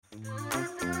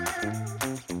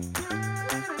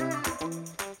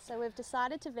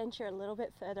decided to venture a little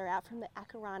bit further out from the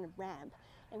Acheron ramp,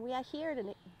 and we are here at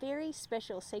a very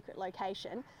special secret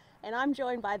location, and I'm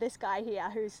joined by this guy here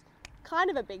who's kind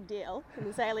of a big deal in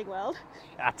the sailing world.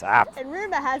 Shut up. And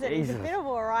rumour has it he's a Jesus. bit of a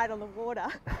ride on the water.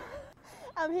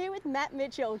 I'm here with Matt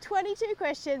Mitchell. 22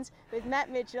 questions with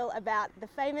Matt Mitchell about the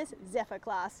famous Zephyr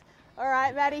class. All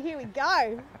right, Matty, here we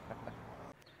go.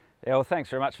 Yeah, well,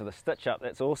 thanks very much for the stitch up.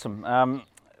 That's awesome.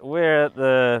 We're at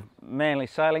the Manly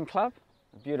Sailing Club,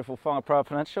 beautiful Whangaparāoa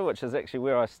Peninsula, which is actually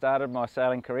where I started my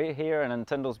sailing career here in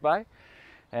Tyndall's Bay,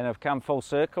 and I've come full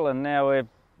circle, and now we're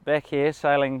back here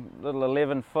sailing little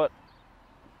 11-foot,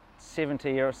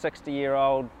 70 or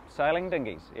 60-year-old sailing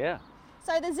dinghies. Yeah.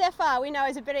 So the Zephyr, we know,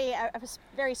 is a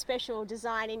very special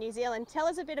design in New Zealand. Tell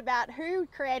us a bit about who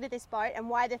created this boat and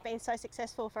why they've been so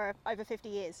successful for over 50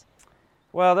 years.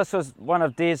 Well, this was one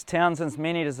of Des Townsend's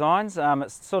many designs.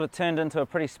 It's sort of turned into a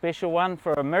pretty special one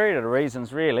for a myriad of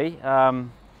reasons, really.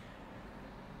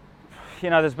 You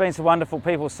know, there's been some wonderful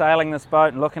people sailing this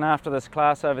boat and looking after this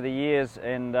class over the years,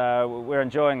 and we're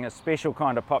enjoying a special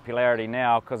kind of popularity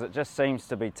now because it just seems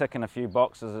to be ticking a few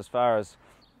boxes as far as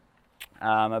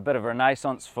a bit of a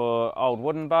renaissance for old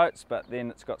wooden boats, but then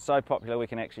it's got so popular we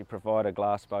can actually provide a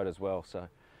glass boat as well, so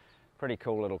pretty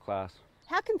cool little class.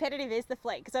 How competitive is the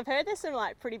fleet? Because I've heard there's some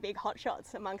pretty big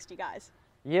hotshots amongst you guys.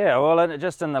 Yeah, well,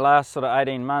 just in the last sort of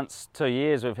 18 months, 2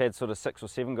 years, we've had sort of 6 or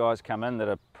 7 guys come in that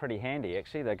are pretty handy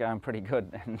actually. They're going pretty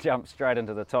good and jump straight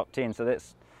into the top 10, so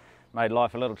that's made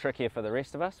life a little trickier for the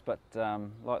rest of us, but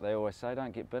like they always say,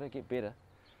 don't get bitter, get better.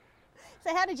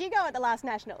 So how did you go at the last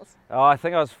Nationals? Oh, I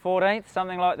think I was 14th,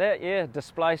 something like that, yeah,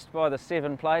 displaced by the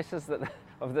 7 places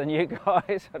of the new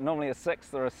guys, normally a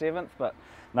 6th or a 7th, but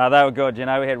no, they were good. You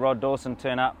know, we had Rod Dawson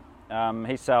turn up.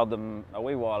 He sailed them a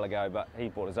wee while ago, but he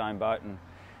bought his own boat and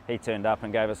he turned up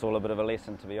and gave us all a bit of a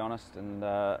lesson, to be honest, and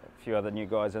a few other new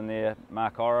guys in there,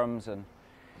 Mark Orams and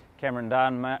Cameron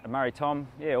Dunn, Murray Tom,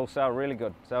 yeah, all sailed really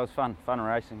good. So it was fun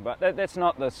racing, but that's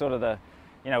not the sort of the,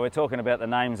 you know, we're talking about the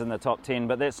names in the top 10,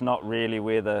 but that's not really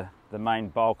where the main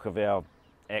bulk of our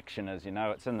action is, you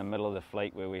know. It's in the middle of the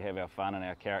fleet where we have our fun and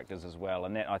our characters as well,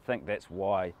 and I think that's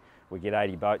why we get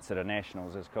 80 boats at a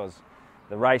Nationals, is because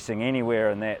the racing anywhere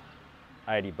in that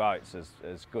 80 boats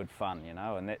is good fun, you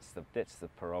know, and that's the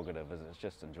prerogative, is it's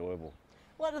just enjoyable.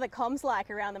 What are the comms like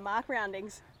around the mark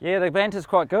roundings? Yeah, the banter's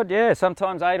quite good, yeah,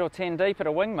 sometimes 8 or 10 deep at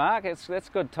a wing mark. That's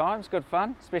good times, good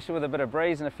fun, especially with a bit of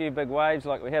breeze and a few big waves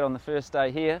like we had on the first day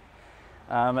here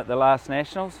at the last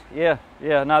Nationals. Yeah,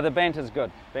 no, the banter's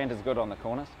good on the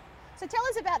corners. So tell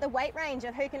us about the weight range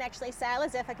of who can actually sail a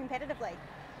Zephyr competitively.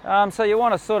 So you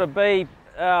want to sort of be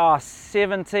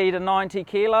 70 to 90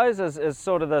 kilos is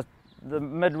sort of the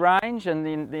mid-range, and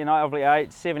then, you know,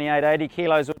 obviously 78, 80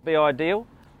 kilos would be ideal.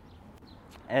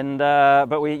 And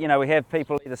but we have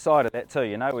people either side of that too.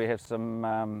 You know, we have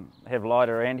some have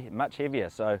lighter and much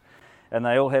heavier. So, and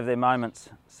they all have their moments.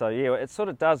 So yeah, it sort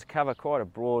of does cover quite a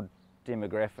broad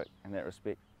demographic in that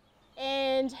respect.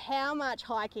 And how much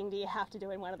hiking do you have to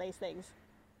do in one of these things?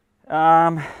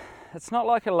 It's not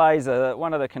like a laser.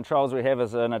 One of the controls we have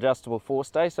is an adjustable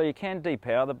forestay, so you can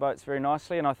depower the boats very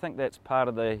nicely, and I think that's part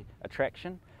of the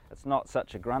attraction. It's not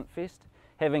such a grunt fest.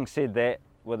 Having said that,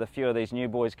 with a few of these new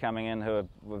boys coming in who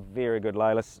were very good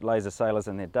laser sailors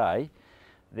in their day,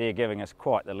 they're giving us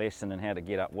quite the lesson in how to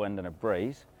get upwind in a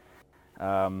breeze.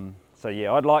 So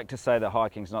yeah, I'd like to say that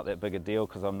hiking's not that big a deal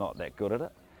because I'm not that good at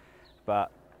it,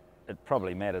 but it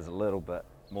probably matters a little bit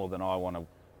more than I want to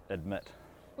admit.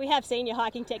 We have seen your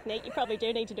hiking technique. You probably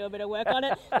do need to do a bit of work on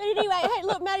it. But anyway, hey,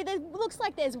 look, Matty, looks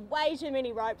like there's way too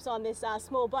many ropes on this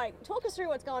small boat. Talk us through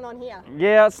what's going on here.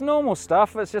 Yeah, it's normal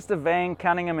stuff. It's just a Van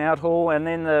Cunningham outhaul, and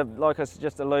then like I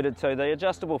just alluded to, the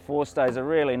adjustable forestay is a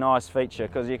really nice feature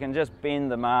because you can just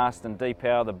bend the mast and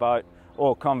depower the boat,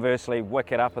 or conversely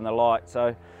wick it up in the light. So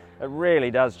it really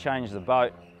does change the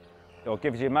boat, or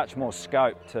gives you much more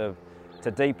scope to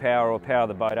depower or power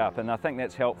the boat up, and I think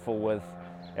that's helpful with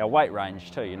our weight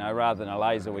range too, you know, rather than a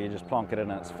laser where you just plonk it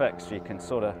in and it's fixed. You can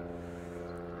sort of,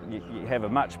 you have a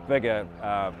much bigger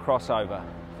crossover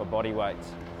for body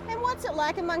weights. And what's it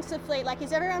like amongst the fleet? Like,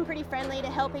 is everyone pretty friendly to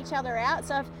help each other out?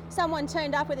 So if someone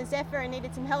turned up with a Zephyr and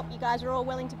needed some help, you guys are all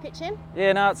willing to pitch in?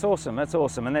 Yeah, no, it's awesome,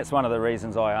 and that's one of the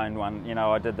reasons I owned one. You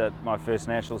know, I did my first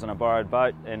Nationals in a borrowed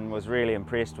boat and was really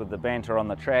impressed with the banter on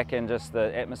the track and just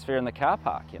the atmosphere in the car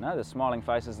park, you know, the smiling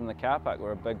faces in the car park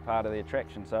were a big part of the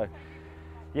attraction. So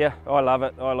yeah, I love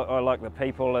it. I like the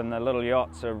people, and the little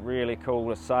yachts are really cool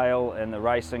to sail, and the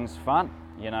racing's fun.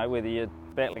 You know, whether you're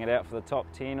battling it out for the top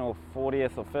 10 or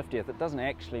 40th or 50th, it doesn't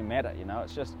actually matter, you know.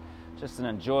 It's just an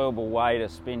enjoyable way to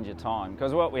spend your time,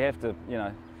 because what we have to, you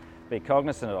know, be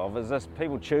cognizant of is this: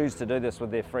 people choose to do this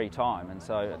with their free time, and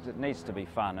so it needs to be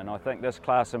fun. And I think this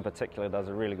class in particular does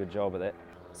a really good job of that.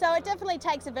 So it definitely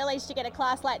takes a village to get a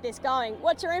class like this going.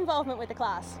 What's your involvement with the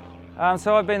class?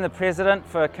 So I've been the president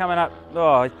for coming up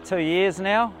 2 years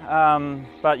now,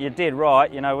 but you're dead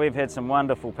right. You know, we've had some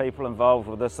wonderful people involved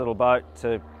with this little boat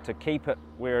to keep it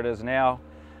where it is now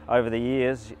over the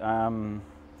years, and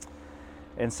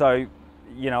so,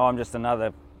 you know, I'm just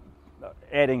another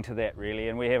adding to that really.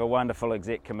 And we have a wonderful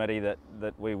exec committee that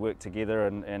we work together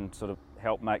and sort of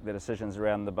help make the decisions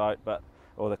around the boat,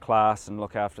 or the class, and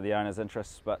look after the owner's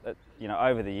interests. But you know,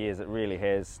 over the years, it really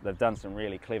has. They've done some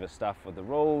really clever stuff with the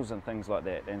rules and things like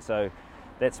that, and so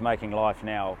that's making life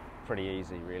now pretty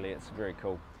easy. Really, it's very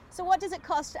cool. So what does it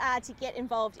cost to get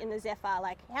involved in the Zephyr?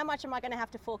 Like, how much am I going to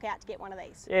have to fork out to get one of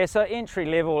these? Yeah, so entry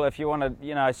level, if you want to,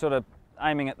 you know, sort of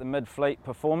aiming at the mid-fleet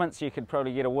performance, you could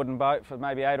probably get a wooden boat for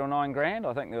maybe 8 or 9 grand.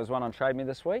 I think there was one on Trade Me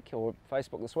this week or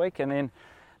Facebook this week, and then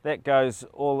that goes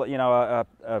all, you know,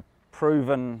 a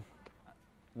proven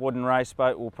wooden race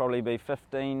boat will probably be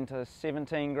 15 to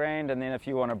 17 grand, and then if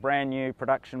you want a brand new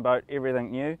production boat, everything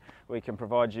new, we can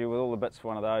provide you with all the bits for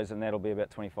one of those, and that'll be about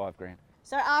 25 grand.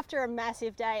 So after a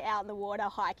massive day out in the water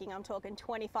hiking, I'm talking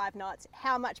 25 knots,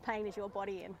 how much pain is your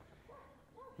body in?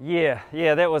 Yeah,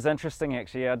 that was interesting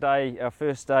actually. Our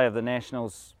first day of the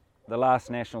Nationals, the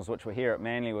last Nationals, which were here at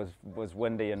Manly, was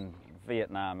windy in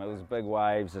Vietnam. It was big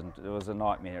waves and it was a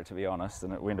nightmare, to be honest,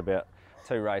 and it went about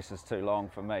 2 races too long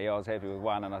for me. I was happy with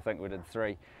 1 and I think we did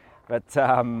 3. But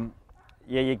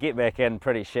yeah, you get back in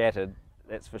pretty shattered,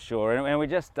 that's for sure. And we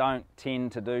just don't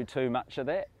tend to do too much of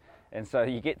that. And so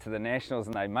you get to the Nationals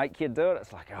and they make you do it.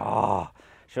 It's like, oh,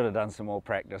 should have done some more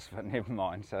practice, but never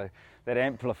mind. So that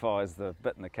amplifies the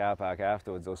bit in the car park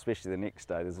afterwards, or especially the next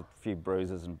day. There's a few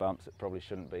bruises and bumps that probably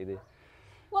shouldn't be there.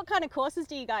 What kind of courses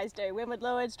do you guys do? Windward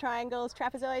lewards, triangles,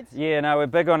 trapezoids? Yeah, no, we're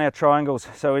big on our triangles.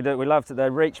 So we love to. They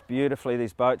reach beautifully,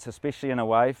 these boats, especially in a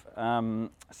wave.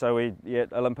 So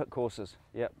Olympic courses.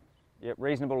 Yep,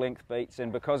 reasonable length beats,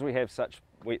 and because we have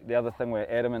the other thing we're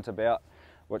adamant about,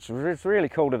 which was really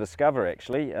cool to discover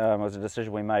actually, was a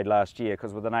decision we made last year,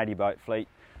 because with an 80 boat fleet,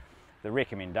 the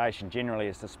recommendation generally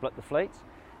is to split the fleets.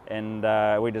 And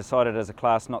we decided as a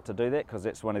class not to do that, because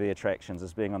that's one of the attractions,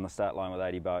 is being on the start line with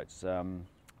 80 boats.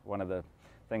 One of the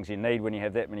things you need when you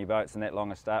have that many boats and that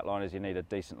long a start line is you need a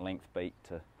decent length beat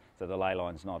so the lay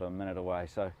line's not a minute away.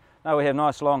 So no, we have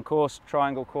nice long course,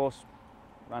 triangle course,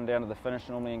 run down to the finish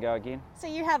normally and go again. So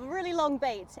you have really long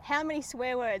beats. How many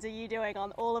swear words are you doing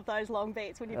on all of those long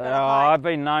beats when you've got to hike? I've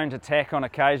been known to tack on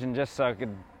occasion just so I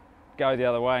could go the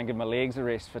other way and give my legs a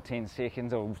rest for 10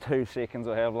 seconds or 2 seconds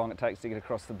or however long it takes to get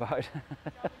across the boat.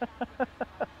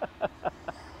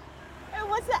 And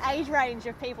what's the age range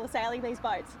of people sailing these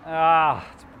boats?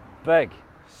 It's big.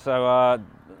 So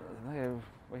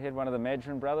we had one of the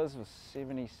Madron brothers was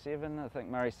 77. I think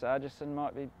Murray Sargison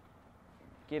might be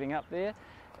getting up there.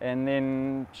 And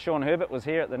then Sean Herbert was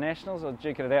here at the Nationals. I was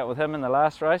duking it out with him in the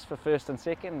last race for first and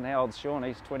second. And how old's Sean?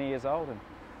 He's 20 years old.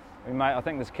 And I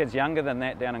think there's kids younger than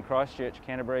that down in Christchurch,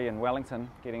 Canterbury and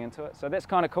Wellington getting into it. So that's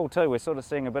kind of cool too. We're sort of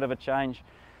seeing a bit of a change.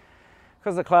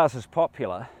 Because the class is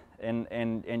popular and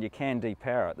you can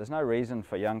depower it, there's no reason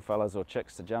for young fellas or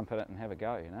chicks to jump in it and have a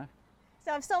go, you know.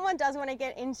 So if someone does want to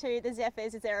get into the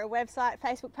Zephyrs, is there a website,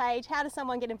 Facebook page? How does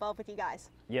someone get involved with you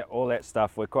guys? Yeah, all that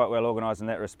stuff. We're quite well organised in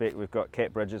that respect. We've got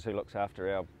Kat Bridges who looks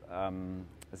after our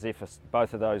Zephyrs,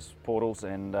 both of those portals,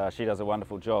 and she does a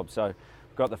wonderful job. So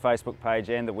we've got the Facebook page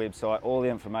and the website. All the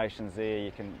information's there.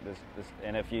 You can,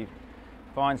 and if you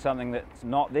find something that's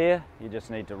not there, you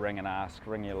just need to ring and ask.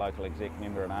 Ring your local exec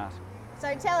member and ask.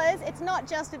 So tell us, it's not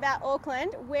just about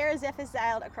Auckland. Where is Zephyr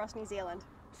sailed across New Zealand?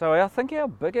 So I think our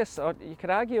biggest, you could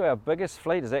argue our biggest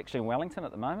fleet is actually in Wellington at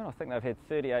the moment. I think they've had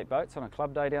 38 boats on a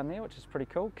club day down there, which is pretty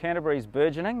cool. Canterbury's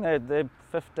burgeoning. They're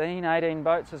 15, 18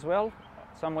 boats as well,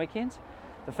 some weekends.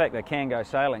 The fact they can go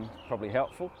sailing is probably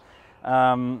helpful.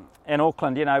 And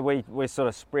Auckland, you know, we're sort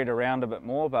of spread around a bit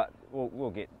more, but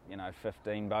we'll get,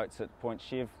 15 boats at Point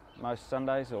Chev most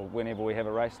Sundays or whenever we have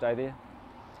a race day there.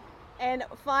 And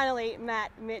finally,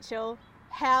 Matt Mitchell,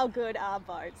 how good are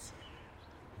boats?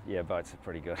 Yeah, boats are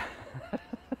pretty good.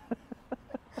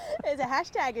 There's a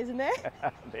hashtag, isn't there?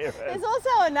 There is. There's also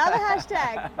another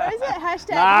hashtag. What is it?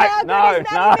 Hashtag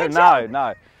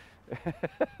No.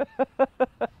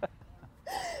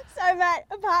 So Matt,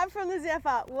 apart from the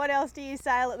Zephyr, what else do you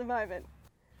sail at the moment?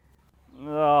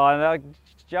 I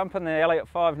jump in the Elliott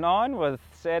 5.9 with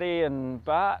Sadie and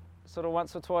Bart sort of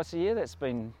once or twice a year. That's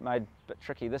been made a bit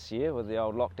tricky this year with the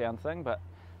old lockdown thing, but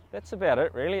That's about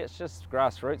it, really. It's just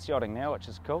grassroots yachting now, which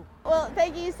is cool. Well,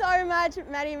 thank you so much,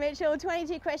 Matty Mitchell.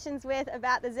 22 questions worth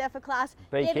about the Zephyr class.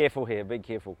 Be careful here, be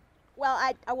careful. Well,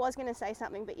 I was going to say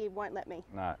something, but you won't let me.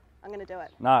 No. I'm going to do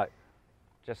it. No.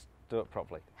 Just do it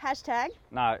properly. Hashtag.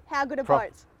 No. How good are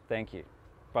boats? Thank you.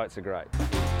 Boats are great.